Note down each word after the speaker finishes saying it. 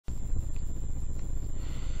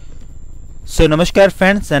So নমস্কার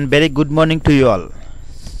friends and very good morning to you all.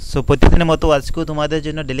 So প্রতিদিনের মতো আজকেও তোমাদের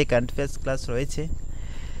জন্য ডেলি কারেন্ট অ্যাফেয়ার্স ক্লাস রয়েছে।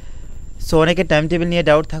 সো অনেকে টাইম টেবিল নিয়ে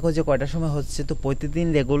ডাউট থাকো যে কয়টার সময় হচ্ছে, তো প্রতিদিন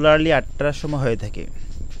রেগুলারলি 8টার সময় হয়ে থাকে।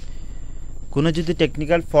 কোনো যদি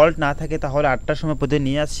টেকনিক্যাল ফল্ট না থাকে তাহলে 8টার সময় প্রতিদিন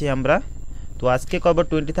নিয়ে আসছি আমরা। তো আজকে করবো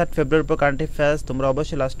 23 ফেব্রুয়ারির উপর কারেন্ট অ্যাফেয়ার্স। তোমরা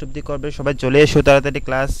অবশ্যই লাস্ট অবধি করবে, সবাই চলে এসো তাড়াতাড়ি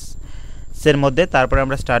ক্লাসের মধ্যে, তারপরে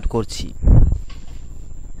আমরা স্টার্ট করছি।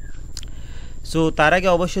 সো তার আগে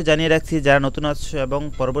অবশ্যই জানিয়ে রাখছি যারা নতুন আসছো এবং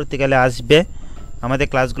পরবর্তীকালে আসবে আমাদের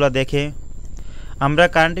ক্লাসগুলো দেখে, আমরা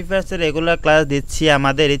কারেন্ট অ্যাফেয়ার্সের রেগুলার ক্লাস দিচ্ছি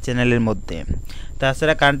আমাদের এই চ্যানেলের মধ্যে।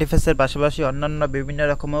 তাছাড়া কারেন্ট অ্যাফেয়ার্সের পাশাপাশি অন্যান্য বিভিন্ন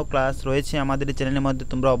রকমের ক্লাস রয়েছে আমাদের এই চ্যানেলের মধ্যে,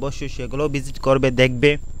 তোমরা অবশ্যই সেগুলোও ভিজিট করবে,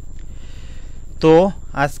 দেখবে। তো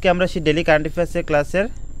আজকে আমরা সেই ডেলি কারেন্ট অ্যাফেয়ার্সের ক্লাসের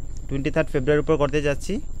 23 ফেব্রুয়ারির উপর করতে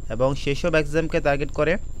যাচ্ছি এবং সেসব এক্সামকে টার্গেট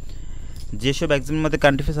করে যেসব এক্সামের মধ্যে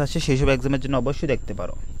কারেন্ট অ্যাফেয়ার্স আসে সেই সব এক্সামের জন্য অবশ্যই দেখতে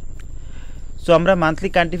পারো। সো আমরা মান্থলি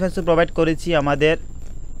কারেন্ট অ্যাফেয়ার্সও প্রোভাইড করেছি আমাদের,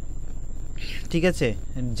 ঠিক আছে।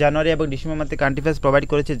 জানুয়ারি এবং ডিসেম্বর মাসে কারেন্ট অ্যাফেয়ার্স প্রোভাইড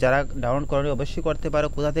করেছি, যারা ডাউনলোড করেনি অবশ্যই করতে পারো।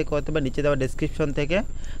 কোথা থেকে করতে পারো, নিচে দেওয়া ডেসক্রিপশন থেকে,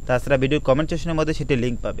 তাছাড়া ভিডিওর কমেন্ট সেকশনের মধ্যে সেটি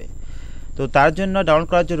লিঙ্ক পাবে। তো তার জন্য ডাউনলোড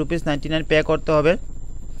করার জন্য ₹99 পে করতে হবে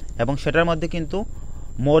এবং সেটার মধ্যে কিন্তু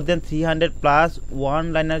মোর দেন 300+ one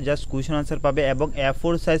liner just question answer পাবে এবং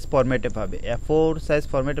A4 সাইজ ফরম্যাটে পাবে। A4 সাইজ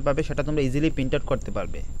ফরম্যাটে পাবে, সেটা তোমরা ইজিলি প্রিন্ট আউট করতে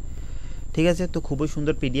পারবে, ঠিক আছে। তো খুবই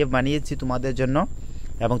সুন্দর PDF বানিয়েছি তোমাদের জন্য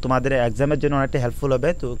এবং তোমাদের এক্সামের জন্য অনেকটা হেল্পফুল হবে।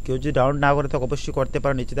 তো কেউ যদি ডাউনলোড না করে তো অবশ্যই করতে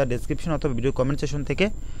পারো, নিচে তার ডেসক্রিপশন অথবা ভিডিও কমেন্ট সেকশন থেকে।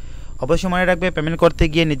 অবশ্যই মনে রাখবে পেমেন্ট করতে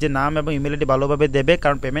গিয়ে নিজের নাম এবং ইমেল আইডি ভালোভাবে দেবে,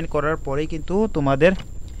 কারণ পেমেন্ট করার পরেই কিন্তু তোমাদের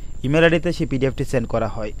ইমেল আইডিতে সেই PDFটি সেন্ড করা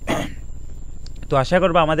হয়। তো আশা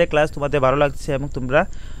করবো আমাদের ক্লাস তোমাদের ভালো লাগছে এবং তোমরা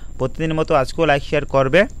প্রতিদিনের মতো আজকেও লাইক শেয়ার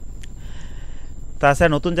করবে।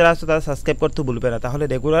 তাছাড়া নতুন যারা আসছো তারা সাবস্ক্রাইব করতে ভুলবে না, তাহলে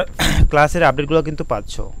রেগুলার ক্লাসের আপডেটগুলো কিন্তু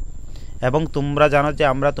পাচ্ছ। এবং তোমরা জানো যে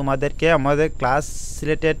আমরা তোমাদেরকে আমাদের ক্লাস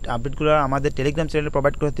রিলেটেড আপডেটগুলো আমাদের টেলিগ্রাম চ্যানেলে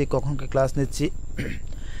প্রোভাইড করে থাকি, কখন ক্লাস নিচ্ছি।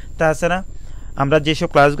 তাছাড়া আমরা যেসব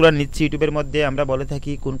ক্লাসগুলো নিচ্ছি ইউটিউবের মধ্যে আমরা বলে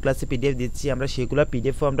থাকি কোন ক্লাসে PDF দিচ্ছি, আমরা সেগুলো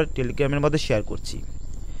PDFও আমরা টেলিগ্রামের মধ্যে শেয়ার করছি।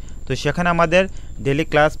 তো সেখানে আমাদের ডেলি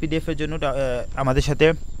ক্লাস PDFের জন্য আমাদের সাথে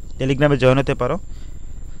টেলিগ্রামে জয়েন হতে পারো।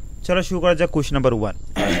 চলো শুরু করা যাক কোয়েশ্চন নাম্বার 1।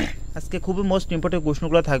 আজকে খুবই মোস্ট ইম্পর্টেন্ট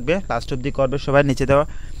কোয়েশ্চনগুলো থাকবে, লাস্ট অবধি করবে সবাই, নিচে দেওয়া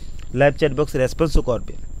লাইভ চ্যাট বক্সে রেসপন্সও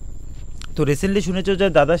করবে। তো রিসেন্টলি শুনেছো যে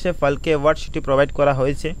দাদা সাহেব ফালকে অ্যাওয়ার্ড সেটি প্রোভাইড করা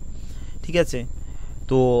হয়েছে, ঠিক আছে।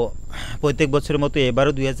 তো প্রত্যেক বছরের মতো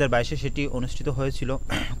এবারও 2022-এ সেটি অনুষ্ঠিত হয়েছিল।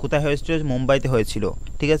 কোথায় হয়েছিল? মুম্বাইতে হয়েছিল,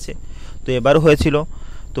 ঠিক আছে। তো এবারও হয়েছিল।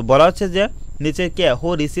 তো বলা হচ্ছে যে নিচে কে হু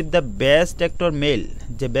receive the best actor mail,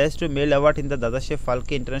 যে best mail award in the দাদা সাহেব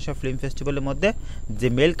ফালকে ইন্টারন্যাশনাল ফিল্ম ফেস্টিভ্যালের মধ্যে যে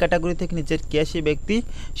মেল ক্যাটাগরি থেকে নিচের কে সেই ব্যক্তি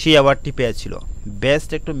সেই অ্যাওয়ার্ডটি পেয়েছিল, বেস্ট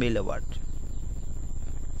অ্যাক্টর মেল অ্যাওয়ার্ড।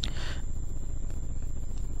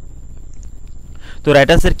 তো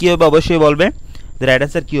রাইট আনসার কী হবে অবশ্যই বলবে, রাইট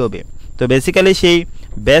আনসার কী হবে। তো বেসিক্যালি সেই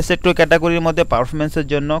বেস্ট অ্যাক্টর ক্যাটাগরির মধ্যে পারফরমেন্সের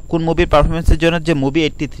জন্য, কোন মুভির পারফরমেন্সের জন্য? যে মুভি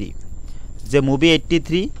 83, যে মুভি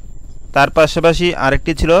 83, তার পাশাপাশি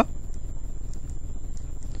আরেকটি ছিল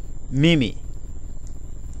মিমি।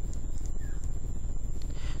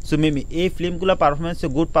 সো মিমি এই ফিল্মগুলো পারফরমেন্সে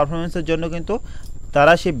গুড পারফরমেন্সের জন্য কিন্তু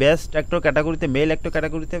তারা সেই বেস্ট অ্যাক্টর ক্যাটাগরিতে মেল অ্যাক্টর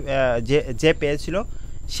ক্যাটাগরিতে যে পেয়েছিল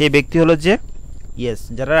সেই ব্যক্তি হলো যে ইয়েস।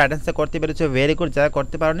 যারা রাইট আনসার করতে পেরেছে ভেরি গুড, যারা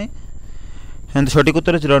করতে পারেনি সঠিক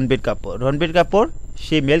উত্তর হচ্ছে রণবীর কাপুর। রণবীর কাপুর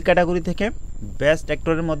সেই মেল ক্যাটাগরি থেকে বেস্ট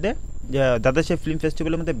অ্যাক্টরের মধ্যে দাদা সাহেব ফিল্ম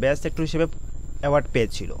ফেস্টিভ্যালের মধ্যে বেস্ট অ্যাক্টর হিসেবে অ্যাওয়ার্ড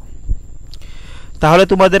পেয়েছিল। তাহলে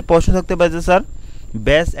তোমাদের প্রশ্ন থাকতে পারে যে স্যার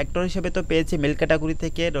বেস্ট অ্যাক্টর হিসেবে তো পেয়েছে মেল ক্যাটাগরি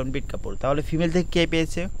থেকে রণবীর কাপুর, তাহলে ফিমেল থেকে কে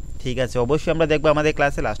পেয়েছে? ঠিক আছে, অবশ্যই আমরা দেখবো আমাদের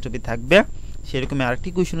ক্লাসে লাস্ট অবধি থাকবে, সেরকম আরেকটি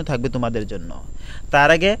কোয়েশনও থাকবে তোমাদের জন্য। তার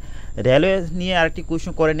আগে রেলওয়ে নিয়ে আরেকটি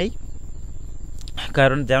কোয়েশন করে নেই,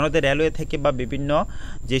 কারণ জানো যে রেলওয়ে থেকে বা বিভিন্ন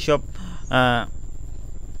যেসব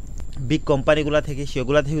বিগ কোম্পানিগুলো থেকে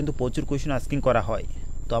সেগুলো থেকে কিন্তু প্রচুর কোয়েশন আস্কিং করা হয়।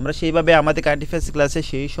 তো আমরা সেইভাবে আমাদের কারেন্ট অ্যাফেয়ার্স ক্লাসে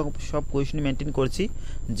সেই সব কোয়েশন মেনটেন করছি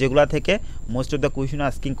যেগুলো থেকে most of the question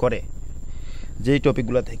asking করে, যেই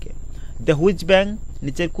টপিকগুলো থেকে। দ্য হুইচ ব্যাংক,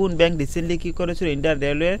 নিচের কোন ব্যাংক রিসেন্টলি কী করেছিল ইন্ডিয়ান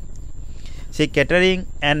রেলওয়ে সেই ক্যাটারিং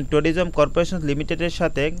অ্যান্ড ট্যুরিজম কর্পোরেশন লিমিটেডের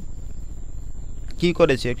সাথে কী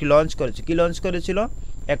করেছে? একটি লঞ্চ করেছে। কী লঞ্চ করেছিল?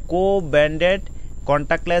 এ কো-ব্র্যান্ডেড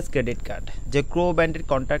কন্ট্যাক্টলেস ক্রেডিট কার্ড। যে কো-ব্র্যান্ডেড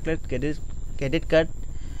কন্ট্যাক্টলেস ক্রেডিট কার্ড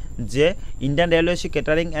যে Indian railway say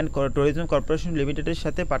catering and tourism corporation লিমিটেডের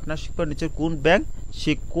সাথে পার্টনারশিপ করে নিচের কোন ব্যাংক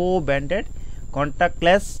সে কো-ব্র্যান্ডেড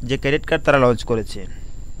কন্ট্যাক্টলেস যে ক্রেডিট কার্ড তারা লঞ্চ করেছে?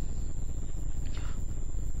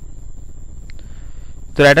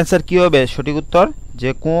 তো রাইট অ্যান্সার কী হবে? সঠিক উত্তর যে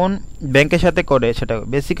কোন ব্যাংকের সাথে করে সেটা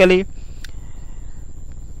বেসিক্যালি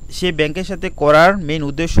সেই ব্যাংকের সাথে করার মেইন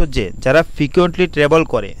উদ্দেশ্য যে যারা ফ্রিকুয়েন্টলি ট্রাভেল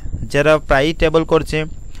করে, যারা প্রায়ই ট্রাভেল করছে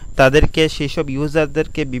তাদেরকে সেই সব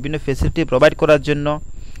ইউজারদেরকে বিভিন্ন ফ্যাসিলিটি প্রোভাইড করার জন্য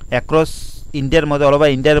অ্যাক্রস ইন্ডিয়ার মধ্যে অল ওভার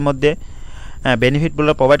ইন্ডিয়ার মধ্যে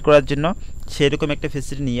বেনিফিটগুলো প্রোভাইড করার জন্য সেরকম একটা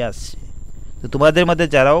ফেসিলিটি নিয়ে আসছে। তো তোমাদের মধ্যে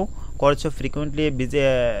যারাও করছো ফ্রিকুয়েন্টলি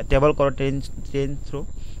ট্রাভেল করো ট্রেন থ্রু,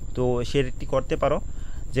 তো সেটি করতে পারো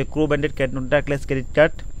যে crew branded contactless credit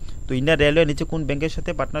card. তো ইন্ডিয়ান রেলওয়ে নিচে কোন ব্যাংকের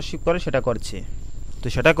সাথে পার্টনারশিপ করে সেটা করছে, তো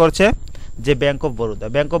সেটা করছে যে bank of Baroda.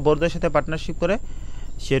 Bank of বরোদার সাথে পার্টনারশিপ করে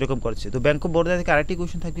সেরকম করছে। তো ব্যাঙ্ক অফ বরোদা থেকে আরেকটি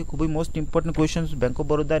কোয়েশ্চেন থাকবে, খুবই most important question. Bank of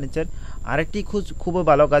Baroda নিচের আরেকটি খুবই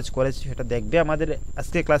ভালো কাজ করেছে, সেটা দেখবে আমাদের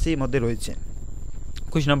আজকের ক্লাসের মধ্যে রয়েছে।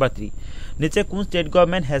 কোয়েশ্চেন নাম্বার 3, নিচে কোন state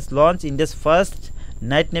government has launch India's first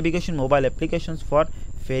night navigation mobile applications for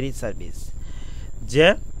ferry service. যে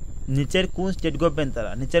নিচের কোন স্টেট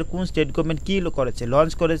গভর্নমেন্ট কী করেছে,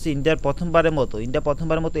 লঞ্চ করেছে ইন্ডিয়ার প্রথমবারের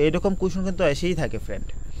মতো। এরকম কোয়েশ্চেন কিন্তু এসেই থাকে ফ্রেন্ড,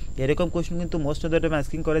 এরকম কোয়েশ্চেন কিন্তু most of the time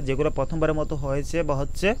asking করে, যেগুলো প্রথমবারের মতো হয়েছে বা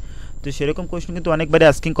হচ্ছে। তো সেরকম কোয়েশ্চেন কিন্তু অনেকবারই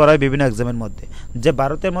আস্কিং করা হয় বিভিন্ন এক্সামের মধ্যে, যে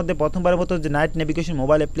ভারতের মধ্যে প্রথমবারের মতো যে নাইট নেভিগেশন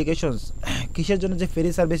মোবাইল অ্যাপ্লিকেশনস কিসের জন্য, যে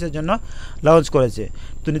ফেরি সার্ভিসের জন্য লঞ্চ করেছে।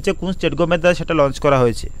 তো নিচে কোন স্টেট গভর্নমেন্ট দ্বারা সেটা লঞ্চ করা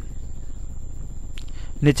হয়েছে,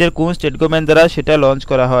 নিচের কোন স্টেট গভর্নমেন্ট দ্বারা সেটা লঞ্চ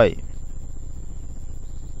করা হয়।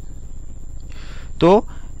 তো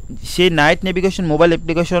সেই night navigation mobile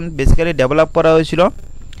application basically develop করা হয়েছিল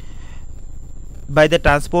by the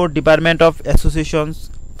transport department of associations,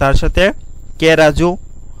 তার সাথে কে Raju,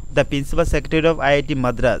 the principal secretary of IIT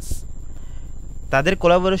Madras, তাদের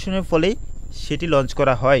কোলাবোরেশনের ফলেই সেটি লঞ্চ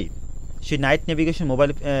করা হয়, সেই night navigation mobile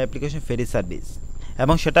application ferry service.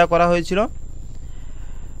 এবং সেটা করা হয়েছিল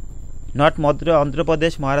নট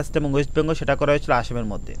অন্ধ্রপ্রদেশ, মহারাষ্ট্র এবং ওয়েস্ট বেঙ্গল, সেটা করা হয়েছিল আসামের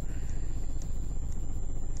মধ্যে।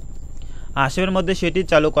 আসামের মধ্যে সেটি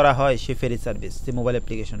চালু করা হয়, সেই ফেরি সার্ভিস, সেই মোবাইল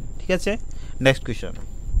অ্যাপ্লিকেশন। ঠিক আছে, next question,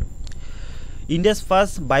 India's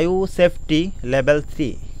first bio safety level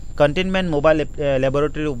 3 containment mobile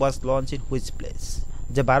laboratory was launch in which place.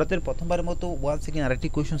 যে ভারতের প্রথমবারের মতো ওয়ান সেকেন্ড আরেকটি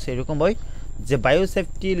কোয়েশ্চন সেরকম হয়, যে বায়ো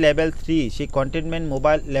সেফটি লেভেল 3 সেই কন্টেনমেন্ট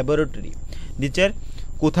মোবাইল ল্যাবরেটরি নিচের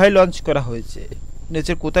কোথায় লঞ্চ করা হয়েছে,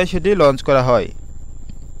 নিচের কোথায় সেটি লঞ্চ করা হয়,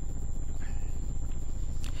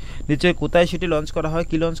 নিচের কোথায় সেটি লঞ্চ করা হয়,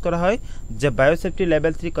 কি লঞ্চ করা হয়, যে biosafety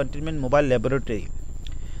level 3 containment mobile laboratory.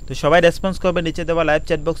 তো সবাই রেসপন্স করবে নিচে দেওয়া লাইভ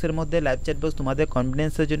চ্যাট বক্সের মধ্যে। লাইভ চ্যাট বক্স তোমাদের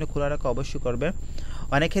কনফিডেন্সের জন্য খোলা রাখা অবশ্যই করবে।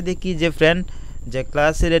 অনেকে দেখি যে ফ্রেন্ড যে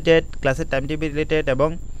ক্লাস রিলেটেড, ক্লাসের টাইম টেবিল রিলেটেড এবং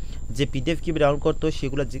যে পিডিএফ কি ডাউনলোড করতো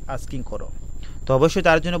সেগুলো আস্কিং করো। তো অবশ্যই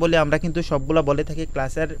তার জন্য বলি, আমরা কিন্তু সবগুলো বলে থাকি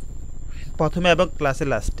ক্লাসের প্রথমে এবং ক্লাসের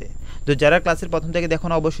লাস্টে। তো যারা ক্লাসের প্রথম থেকে দেখো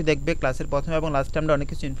না অবশ্যই দেখবে, ক্লাসের প্রথমে এবং লাস্টে আমরা অনেক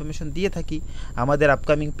কিছু ইনফরমেশন দিয়ে থাকি আমাদের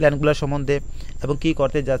আপকামিং প্ল্যানগুলো সম্বন্ধে এবং কী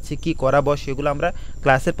করতে যাচ্ছি, কী করাবো, সেগুলো আমরা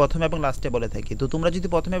ক্লাসের প্রথমে এবং লাস্টে বলে থাকি। তো তোমরা যদি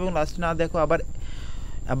প্রথমে এবং লাস্টে না দেখো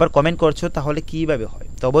আবার কমেন্ট করছো, তাহলে কীভাবে হয়?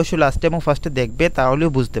 তো অবশ্যই লাস্টে এবং ফার্স্টে দেখবে, তাহলেও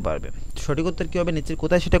বুঝতে পারবে। সঠিক উত্তর কী হবে, নিচের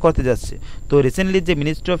কোথায় সেটা করতে যাচ্ছে। তো রিসেন্টলি যে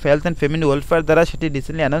ministry of health and family welfare দ্বারা সেটি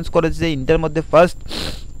রিসেন্টলি অ্যানাউন্স করেছে যে ইন্ডিয়ার মধ্যে ফার্স্ট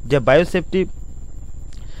যে biosafety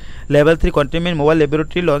level 3 containment mobile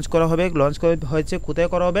laboratory launch করা হয়েছে। কোথায়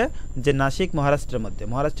করা হবে, যে নাসিক, মহারাষ্ট্রের মধ্যে,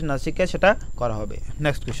 মহারাষ্ট্রের নাসিকে সেটা করা হবে।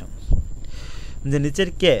 নেক্সট কোয়েশ্চন, যে নিচের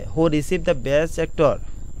কে হু রিসিভ দ্য বেস্ট অ্যাক্টর,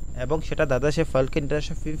 এবং সেটা দাদা সাহেব Phalke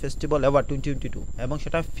international film festival award 2022, এবং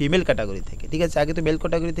সেটা ফিমেল ক্যাটাগরি থেকে। ঠিক আছে, আগে তো মেল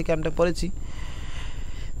ক্যাটাগরি থেকে আমরা পড়েছি,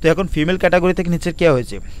 তো এখন ফিমেল ক্যাটাগরি থেকে নিচের কে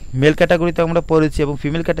হয়েছে, মেল ক্যাটাগরিতে আমরা পড়েছি, এবং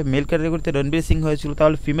মেল ক্যাটাগরিতে রণবীর সিং হয়েছিল।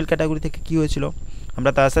 তাহলে ফিমেল ক্যাটাগরি থেকে কী হয়েছিল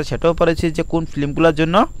আমরা তাছাড়া সেটাও পড়েছি, যে কোন ফিল্মগুলোর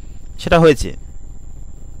জন্য সেটা হয়েছে,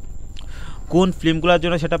 কোন ফিল্মগুলোর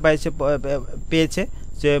জন্য সেটা পেয়েছে,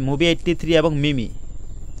 যে মুভি 83 এবং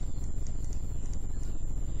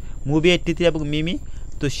মিমি,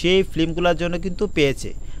 তো সেই ফিল্মগুলোর জন্য কিন্তু পেয়েছে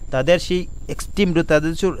তাদের সেই এক্সট্রিম,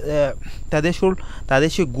 তাদের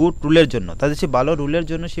সেই গুড রুলের জন্য, তাদের সেই ভালো রুলের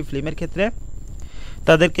জন্য সেই ফিল্মের ক্ষেত্রে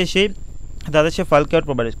তাদের সেই ফালকে অ্যাওয়ার্ড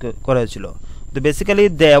প্রোভাইড করা হয়েছিল। তো বেসিক্যালি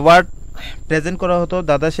দ্য অ্যাওয়ার্ড প্রেজেন্ট করা হতো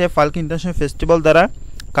দাদা সাহেব ফালকে ইন্টারন্যাশনাল ফেস্টিভ্যাল দ্বারা,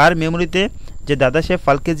 কার মেমোরিতে, যে দাদা সাহেব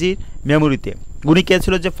ফালকেজির মেমোরিতে। উনি কে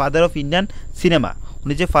ছিল, যে ফাদার অফ ইন্ডিয়ান সিনেমা,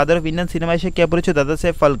 উনি যে ফাদার অফ ইন্ডিয়ান সিনেমা এসে কে পড়েছে, দাদা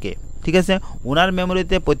সাহেব ফালকে। ঠিক আছে, ওনার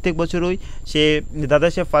মেমোরিতে প্রত্যেক বছরই সে দাদা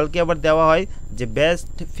সাহেব ফালকে আবার দেওয়া হয়, যে বেস্ট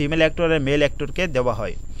ফিমেল অ্যাক্টর আর মেল অ্যাক্টরকে দেওয়া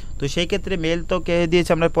হয়। তো সেই ক্ষেত্রে মেল তো কে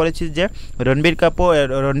দিয়েছে আমরা পড়েছি, যে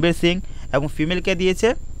রণবীর সিং, এবং ফিমেলকে দিয়েছে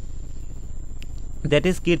that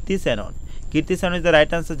is Kirti Sanon. Kirti Sanon is the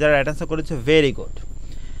right answer. যারা রাইট আনসার করেছে, ভেরি গুড।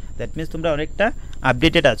 দ্যাট মিনস তোমরা অনেকটা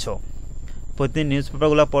আপডেটেড আছো, প্রতিদিন নিউজ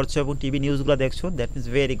পেপারগুলো পড়ছো এবং টিভি নিউজগুলো দেখছো, that means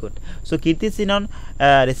very good. So Kirti Sanon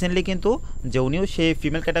recently কিন্তু যে উনিও সেই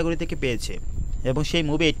ফিমেল ক্যাটাগরি থেকে পেয়েছে, এবং সেই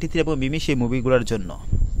মুভি 83 এবং মিমি সেই মুভিগুলোর জন্য।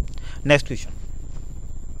 Next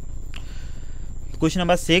question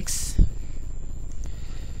number 6।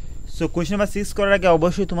 So question number 6 করার আগে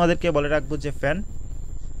অবশ্যই তোমাদেরকে বলে রাখবো যে ফ্যান,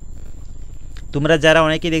 তোমরা যারা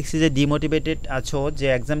অনেকেই দেখছি যে ডিমোটিভেটেড আছো, যে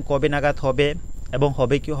এক্সাম কবে নাগাদ হবে, এবং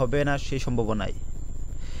হবে কি হবে না সেই সম্ভাবনাই।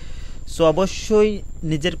 সো অবশ্যই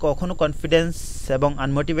নিজের কখনো কনফিডেন্স এবং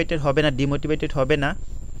আনমোটিভেটেড হবে না, ডিমোটিভেটেড হবে না,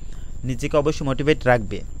 নিজেকে অবশ্যই মোটিভেট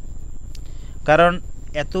রাখবে। কারণ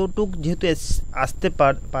এতটুক যেহেতু আসতে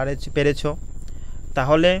পেরেছ,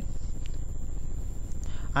 তাহলে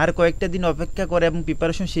আর কয়েকটা দিন অপেক্ষা করে এবং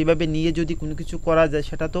প্রিপারেশন সেইভাবে নিয়ে যদি কোনো কিছু করা যায়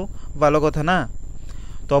সেটা তো ভালো কথা না।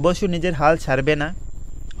 তো অবশ্যই নিজের হাল ছাড়বে না,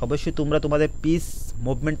 অবশ্যই তোমরা তোমাদের পিস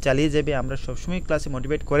মুভমেন্ট চালিয়ে যাবে। আমরা সবসময় ক্লাসে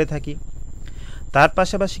মোটিভেট করে থাকি। তার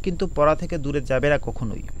পাশাপাশি কিন্তু পড়া থেকে দূরে যাবে না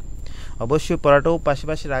কখনোই। অবশ্যই পড়াটাও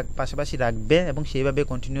পাশাপাশি রাখবে এবং সেইভাবে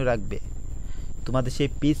কন্টিনিউ রাখবে। তোমাদের সেই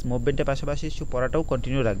পিস মুভমেন্টের পাশাপাশি পড়াটাও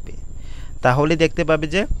কন্টিনিউ রাখবে, তাহলে দেখতে পাবে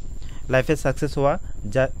যে লাইফে সাকসেস হওয়া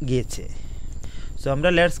গিয়েছে। সো আমরা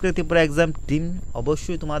let's crack Tripura exam team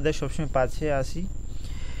অবশ্যই তোমাদের সবসময় পাশে আসি।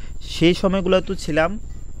 সেই সময়গুলো তো ছিলাম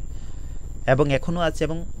এবং এখনও আছে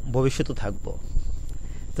এবং ভবিষ্যতেও থাকবো।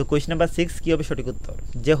 তো কোয়েশ্চন নাম্বার 6 কী হবে সঠিক উত্তর?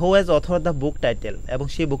 যে who has author the book title, এবং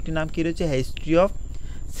সেই বুকটির নাম কী রয়েছে? History of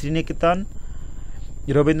Sriniketan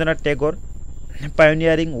Rabindranath Tagore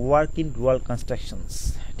pioneering work in rural constructions.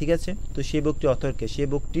 ঠিক আছে, তো সেই বুকটি অথরকে, সেই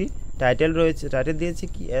বুকটি টাইটেল দিয়েছে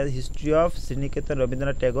কি? History of Sriniketan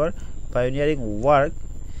Rabindranath Tagore pioneering work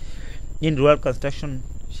in rural construction.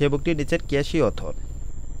 সেই বুকটির নিচের কে সেই অথর?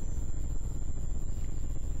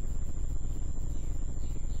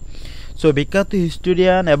 সো বিখ্যাত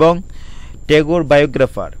হিস্টোরিয়ান এবং ট্যাগোর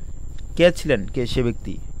বায়োগ্রাফার কে ছিলেন? কে সে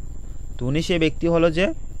ব্যক্তি? তো উনি সেই ব্যক্তি হলো যে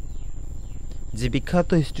বিখ্যাত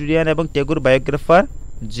হিস্টোরিয়ান এবং ট্যাগোর বায়োগ্রাফার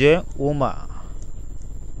যে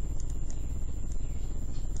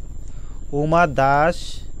উমা দাস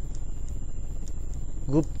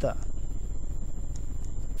গুপ্তা।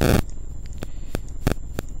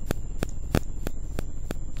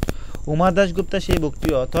 উমা দাস গুপ্তা সেই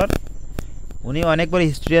বুকটির অথর। উনি অনেক বড়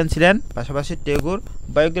হিস্টোরিয়ান ছিলেন, পাশাপাশি ট্যাগোর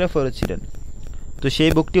বায়োগ্রাফারও ছিলেন। তো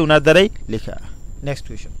সেই বুকটি ওনার দ্বারাই লেখা। Next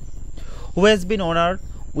question, who has been honoured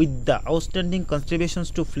with the outstanding contributions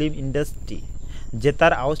to film industry, যে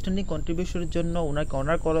তার আউটস্ট্যান্ডিং কন্ট্রিবিউশনের জন্য ওনাকে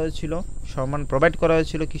অনার করা হয়েছিল, সম্মান প্রোভাইড করা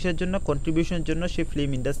হয়েছিল। কিসের জন্য? কন্ট্রিবিউশনের জন্য, সেই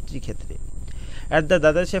ফিল্ম ইন্ডাস্ট্রির ক্ষেত্রে। অ্যাট দ্য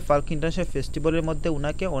দাদা সাহেব ফাল্কে ইন্টারন্যাশনাল ফেস্টিভ্যালের মধ্যে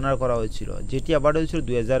ওনাকে অনার করা হয়েছিল, যেটি অ্যাওয়ার্ড হয়েছিল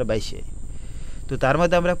 2022-এ। তো তার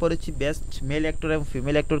মধ্যে আমরা পড়েছি বেস্ট মেল অ্যাক্টর এবং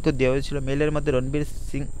ফিমেল অ্যাক্টরকে দেওয়া হয়েছিল। মেলের মধ্যে রণবীর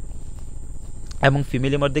সিং এবং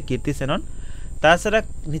ফিমেলের মধ্যে কীর্তি সেনন। তাছাড়া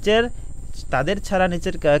তাদের ছাড়া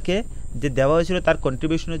নিচের কাকে যে দেওয়া হয়েছিল তার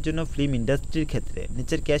কন্ট্রিবিউশনের জন্য ফিল্ম ইন্ডাস্ট্রির ক্ষেত্রে,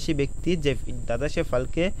 নিচের ক্যাশি ব্যক্তি যে দাদা সাহেব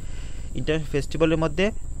ফাল্কে ইন্টারন্যাশনাল ফেস্টিভ্যালের মধ্যে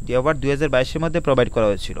অ্যাওয়ার্ড 2022-এর মধ্যে প্রোভাইড করা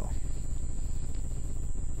হয়েছিল।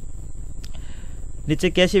 নিচে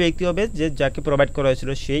ক্যাশি ব্যক্তি হবে যে যাকে প্রোভাইড করা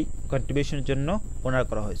হয়েছিল সেই কন্ট্রিবিউশনের জন্য অনার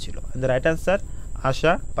করা হয়েছিল। দ্য রাইট আনসার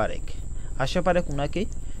আশা পারেখ। আশা পারেখ ওনাকেই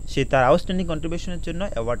তার আউটস্ট্যান্ডিং কন্ট্রিবিউশনের জন্য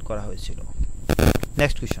অ্যাওয়ার্ড করা হয়েছিল।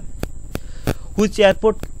 Next question, which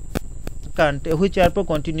airport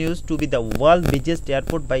continues to be the world's busiest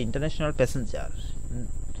airport by international passenger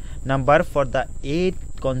number for the 8th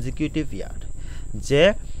consecutive year? যে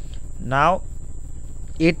নাও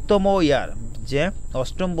 8তম ইয়ার, যে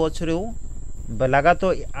 8ম বছরেও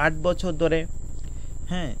লাগাতার 8 বছর ধরে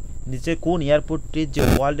নিচে কোন এয়ারপোর্টটি যে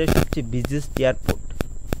ওয়ার্ল্ডের সবচেয়ে বিজিয়েস্ট এয়ারপোর্ট?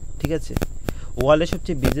 ঠিক আছে, ওয়ার্ল্ডের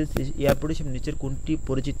সবচেয়ে বিজিয়েস্ট এয়ারপোর্ট হিসেবে নিচের কোনটি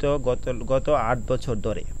পরিচিত গত 8 বছর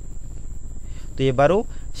ধরে? তো এবারও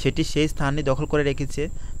সেটি সেই স্থানে দখল করে রেখেছে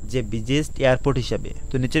যে বিজিয়েস্ট এয়ারপোর্ট হিসাবে।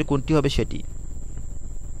 তো নিচের কোনটি হবে সেটি?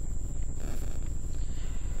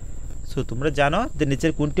 সো তোমরা জানো যে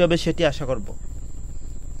নিচের কোনটি হবে সেটি, আশা করব।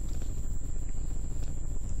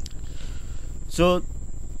 সো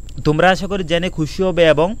তোমরা আশা করি জেনে খুশি হবে,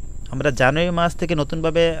 এবং আমরা জানুয়ারি মাস থেকে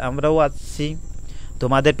নতুনভাবে আমরাও আসছি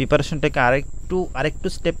তোমাদের প্রিপারেশনটাকে আরেকটু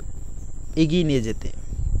স্টেপ এগিয়ে নিয়ে যেতে।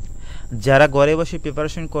 যারা ঘরে বসে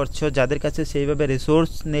প্রিপারেশন করছো, যাদের কাছে সেইভাবে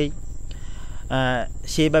রিসোর্স নেই,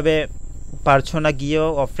 সেইভাবে পারছো না গিয়েও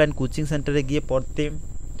অফলাইন কোচিং সেন্টারে গিয়ে পড়তে,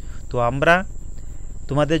 তো আমরা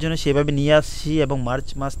তোমাদের জন্য সেভাবে নিয়ে আসছি এবং মার্চ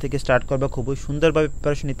মাস থেকে স্টার্ট করবে। খুবই সুন্দরভাবে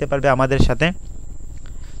প্রিপারেশন নিতে পারবে আমাদের সাথে,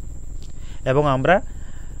 এবং আমরা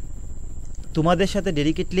তোমাদের সাথে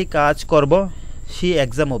ডেডিকেটলি কাজ করব সেই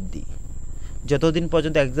এক্সাম অবধি। যতদিন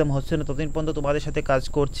পর্যন্ত এক্সাম হচ্ছে না ততদিন পর্যন্ত তোমাদের সাথে কাজ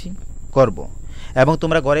করব, এবং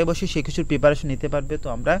তোমরা ঘরে বসে সেই কিছুর প্রিপারেশন নিতে পারবে। তো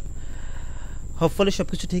আমরা হোপফুলি সব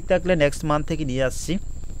কিছু ঠিক থাকলে নেক্সট মান্থ থেকে নিয়ে আসছি।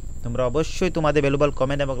 তোমরা অবশ্যই তোমাদের ভ্যালুয়েবল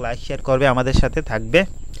কমেন্ট এবং লাইক শেয়ার করবে, আমাদের সাথে থাকবে।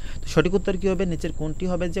 তো সঠিক উত্তর কী হবে? নিচের কোনটি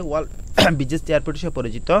হবে যে ওয়ার্ল্ড বিজিয়েস্ট এয়ারপোর্ট হিসেবে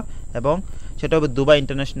পরিচিত, এবং সেটা হবে Dubai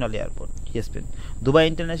international airport. ইয়েসপেন Dubai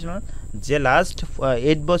international, যে লাস্ট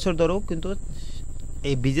 8 বছর ধরেও কিন্তু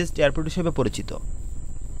এই বিজিয়েস্ট এয়ারপোর্ট হিসেবে পরিচিত।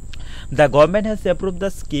 The government has approve the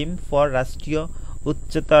scheme for রাষ্ট্রীয়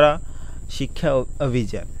উচ্চতর শিক্ষা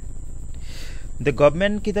অভিযান, দ্য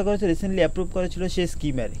গভর্নমেন্ট কী করেছে রিসেন্টলি অ্যাপ্রুভ করেছিল সেই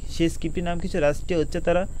স্কিমটির নাম কিছু রাষ্ট্রীয়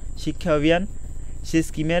উচ্চতর শিক্ষা অভিযান। সেই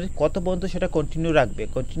স্কিমের কত পর্যন্ত সেটা কন্টিনিউ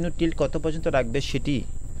টিল কত পর্যন্ত রাখবে সেটি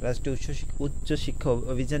রাষ্ট্রীয় উচ্চ শিক্ষা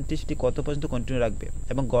অভিযানটি সেটি কত পর্যন্ত কন্টিনিউ রাখবে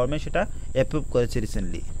এবং গভর্নমেন্ট সেটা অ্যাপ্রুভ করেছে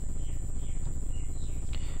রিসেন্টলি।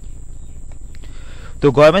 তো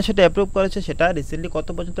গভর্নমেন্ট সেটা অ্যাপ্রুভ করেছে, সেটা রিসেন্টলি কত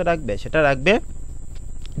পর্যন্ত রাখবে, সেটা রাখবে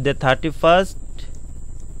দ্য 31st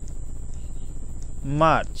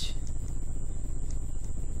মার্চ,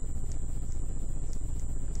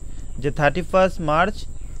 যে 31st মার্চ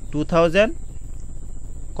 2000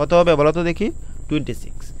 কত হবে বলো তো দেখি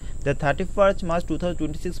 26, দ্য 31st মার্চ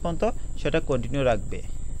 2026 পর্যন্ত সেটা কন্টিনিউ রাখবে।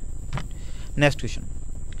 Next question.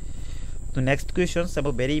 তো নেক্সট কোয়েশ্চনস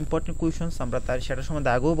এবং ভেরি ইম্পর্টেন্ট কোয়েশ্চনস, আমরা তার সেটা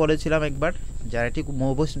সম্বন্ধে আগেও বলেছিলাম একবার, যারা এটি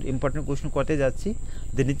মোস্ট ইম্পর্টেন্ট কোয়েশ্চন করতে যাচ্ছি।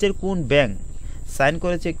 যে নিচের কোন ব্যাংক সাইন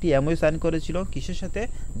করেছে একটি এমওইউ সাইন করেছিল কিসের সাথে,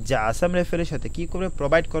 যা আসাম রাইফেলের সাথে কি করবে,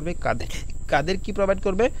 প্রোভাইড করবে, কাদের কি প্রোভাইড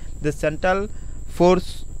করবে, the central force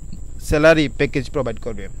salary package provide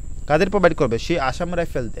করবে। কাদের প্রোভাইড করবে, সেই আসাম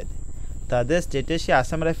রাইফেলদের, তাদের স্টেটে সে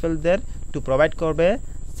আসাম রাইফেলদের টু প্রোভাইড করবে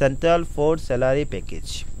সেন্ট্রাল ফোর্স স্যালারি প্যাকেজ।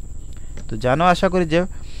 তো জানো আশা করি যে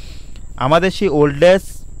আমাদের সেই ওল্ডেস্ট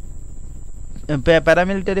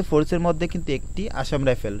প্যারামিলিটারি ফোর্সের মধ্যে কিন্তু একটি আসাম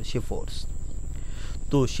রাইফেল সেই ফোর্স।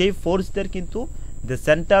 তো সেই ফোর্সদের কিন্তু the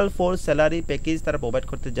central force salary package তারা প্রোভাইড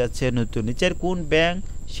করতে যাচ্ছে। নতুন নিচের কোন ব্যাংক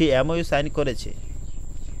সেই এমওইউ সাইন করেছে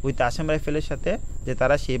উইথ আসাম রাইফেলের সাথে যে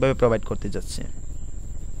তারা সেইভাবে প্রোভাইড করতে যাচ্ছে।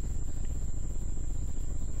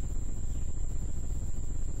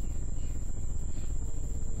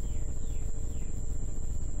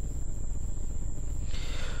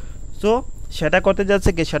 সো সেটা করতে যাচ্ছে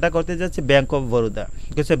কি, সেটা করতে যাচ্ছে ব্যাংক অফ বরোদা।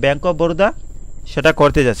 ঠিক আছে, ব্যাংক অফ বরোদা সেটা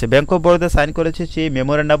করতে যাচ্ছে। ব্যাংক অফ বরোদা সাইন করেছে সেই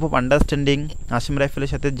মেমোরেন্ডাম অফ আন্ডারস্ট্যান্ডিং আসাম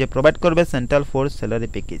রাইফেলের সাথে, যে প্রোভাইড করবে সেন্ট্রাল ফোর্স স্যালারি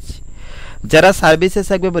প্যাকেজ। যারা সার্ভিসে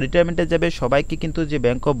থাকবে বা রিটায়ারমেন্টে যাবে সবাইকে কিন্তু যে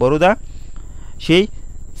ব্যাংক অফ বরোদা সেই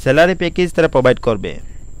স্যালারি প্যাকেজ তারা প্রোভাইড করবে।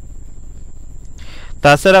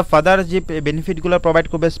 তাছাড়া ফাদার যে বেনিফিটগুলো প্রোভাইড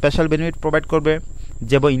করবে, স্পেশাল বেনিফিট প্রোভাইড করবে,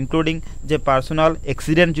 যেমন ইনক্লুডিং যে পার্সোনাল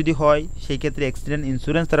অ্যাক্সিডেন্ট যদি হয় সেই ক্ষেত্রে অ্যাক্সিডেন্ট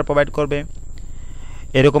ইন্স্যুরেন্স তারা প্রোভাইড করবে।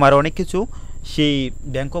 এরকম আরও অনেক কিছু সেই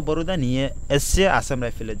ব্যাংক অফ বরোদা নিয়ে এসছে আসাম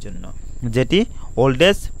রাইফেলের জন্য, যেটি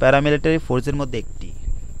ওল্ডেস্ট প্যারামিলিটারি ফোর্সের মধ্যে একটি।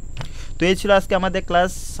 তো এই ছিল আজকে আমাদের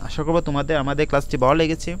ক্লাস। আশা করবো তোমাদের আমাদের ক্লাসটি ভালো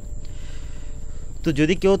লেগেছে। তো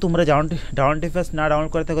যদি কেউ তোমরা ডাউন টিপিএস না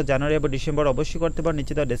ডাউনলোড করে থাকো জানুয়ারি বা ডিসেম্বর, অবশ্যই করতে পারো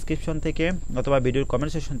নিচে দেওয়া ডেসক্রিপশন থেকে অথবা ভিডিওর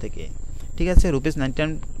কমেন্ট সেকশন থেকে। ঠিক আছে,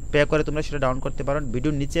 ₹99 পে করে তোমরা সেটা ডাউন করতে পারো।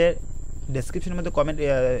 ভিডিওর নিচে ডেসক্রিপশনের মধ্যে কমেন্ট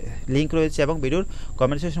লিঙ্ক রয়েছে এবং ভিডিওর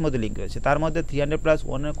কমেন্ট সেকশনের মধ্যে লিঙ্ক রয়েছে। তার মধ্যে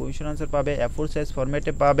 300+1 কোয়েশ্চন আনসার পাবে, A4 সাইজ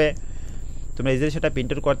ফরম্যাটে পাবে। তোমরা ইজিলি সেটা প্রিন্ট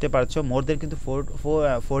আউট করতে পারছো। মোর দেন কিন্তু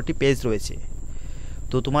 40 পেজ রয়েছে।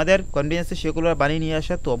 তো তোমাদের কনভিনিয়েন্সে সেগুলো বানিয়ে নিয়ে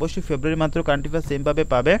আসা। তো অবশ্যই ফেব্রুয়ারি মাত্র কারেন্ট অ্যাফেয়ার্স সেমভাবে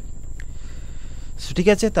পাবে। ঠিক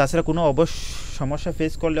আছে, তাছাড়া কোনো সমস্যা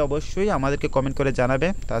ফেস করলে অবশ্যই আমাদেরকে কমেন্ট করে জানাবে।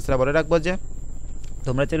 তাছাড়া বলে রাখবো যে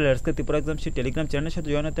তোমরা চাইলে let's go Tripura exam sheet Telegram চ্যানেলের সাথে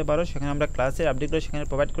জয়েন হতে পারো। সেখানে আমরা ক্লাসের আপডেটগুলো সেখানে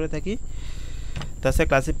প্রোভাইড করে থাকি। তাছাড়া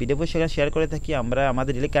ক্লাসের পিডিএফও সেখানে শেয়ার করে থাকি। আমরা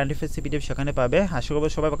আমাদের ডেইলি কারেন্ট অ্যাফেয়ার্স পিডিএফ সেখানে পাবে। আশা করবো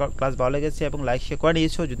সবাই ক্লাস ভালো লেগেছে এবং লাইক শেয়ার করে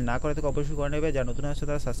নিয়েছো। যদি না করে থাকো অবশ্যই করে নেবে, যারা নতুন আছে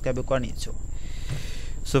তারা সাবস্ক্রাইব করে নিয়েছো।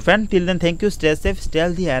 So friend, till then, thank you, stay safe, stay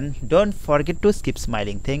healthy, and don't forget to keep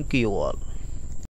smiling. Thank you all.